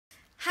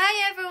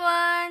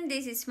everyone!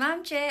 This is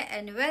Ma'am Che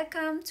and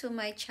welcome to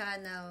my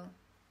channel.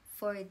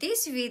 For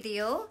this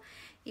video,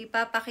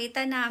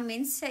 ipapakita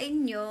namin sa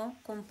inyo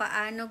kung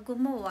paano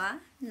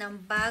gumawa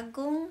ng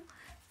bagong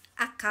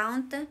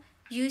account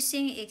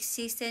using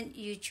existing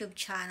YouTube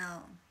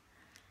channel.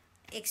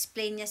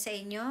 Explain niya sa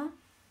inyo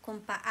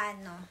kung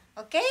paano.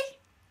 Okay?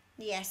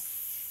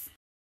 Yes!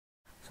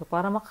 So,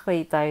 para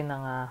makakreate tayo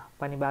ng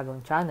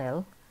panibagong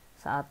channel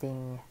sa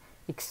ating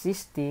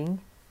existing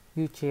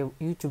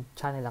YouTube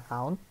channel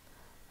account,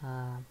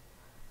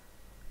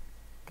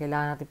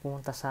 kailangan natin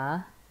pumunta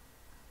sa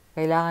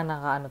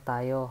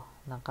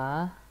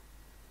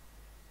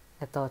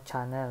ito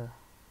channel.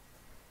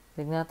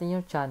 Click natin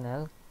yung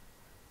channel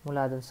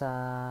mula dun sa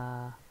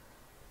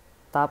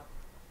top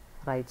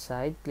right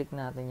side. Click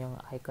natin yung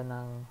icon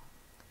ng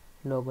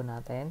logo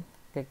natin.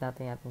 Click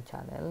natin yung ating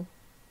channel.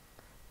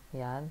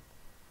 Yan.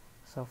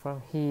 So,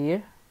 from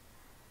here,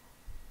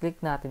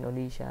 click natin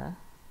uli siya.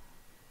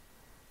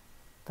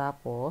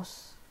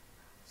 Tapos,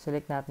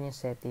 select natin yung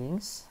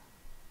settings.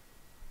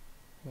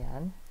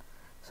 Yan.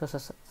 So, sa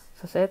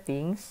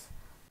settings,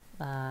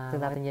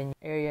 natin yan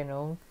yung area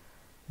ng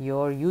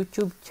your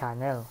YouTube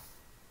channel.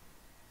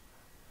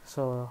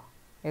 So,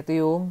 ito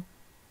yung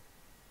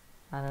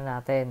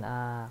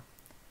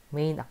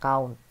main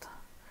account.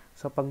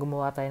 So, pag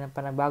gumawa tayo ng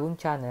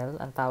panibagong channel,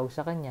 ang tawag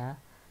sa kanya,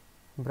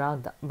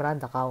 brand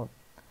account.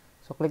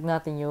 So, click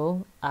natin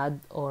yung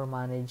add or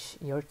manage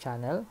your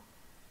channel.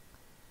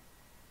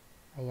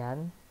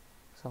 Ayan.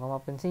 So, kung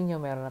mapansin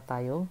nyo, meron na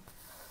tayong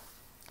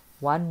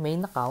one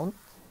main account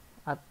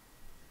at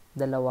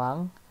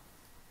dalawang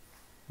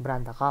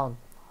brand account.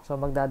 So,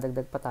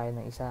 magdadagdag pa tayo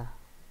ng isa.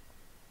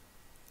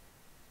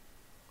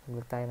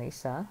 Dagdag tayo ng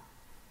isa.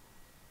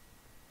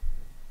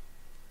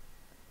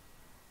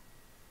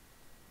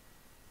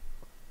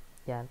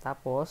 Yan.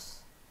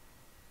 Tapos,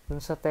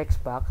 dun sa text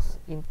box,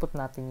 input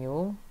natin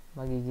yung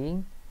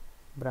magiging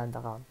brand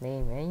account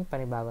name. Yan yung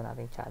panibago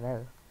nating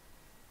channel.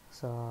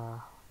 So,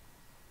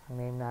 ang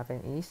name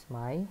natin is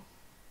My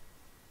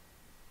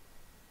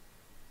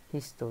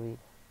History.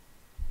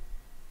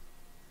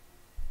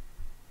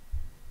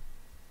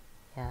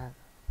 Yan.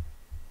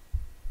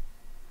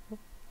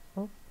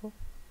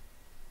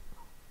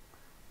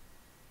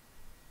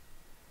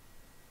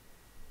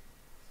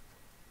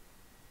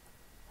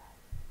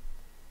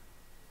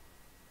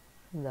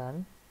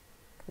 Done.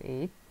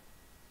 Create.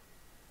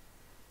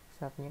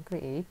 Stop nyo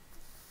create.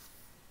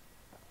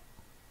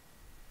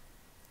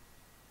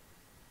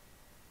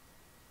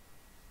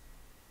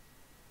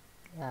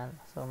 Yan.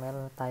 So,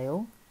 meron na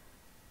tayong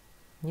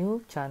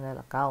new channel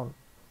account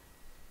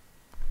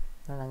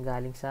na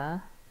nanggaling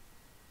sa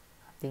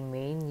ating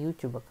main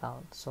YouTube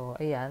account. So,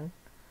 ayan.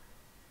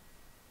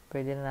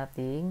 Pwede na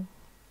nating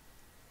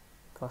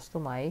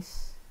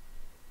customize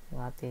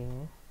yung ating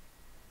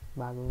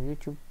bagong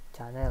YouTube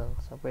channel.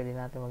 So, pwede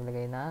natin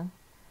maglagay ng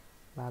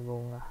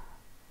bagong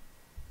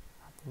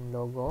ating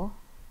logo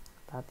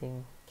at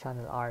ating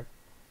channel art.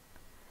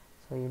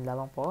 So, yun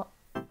lamang po.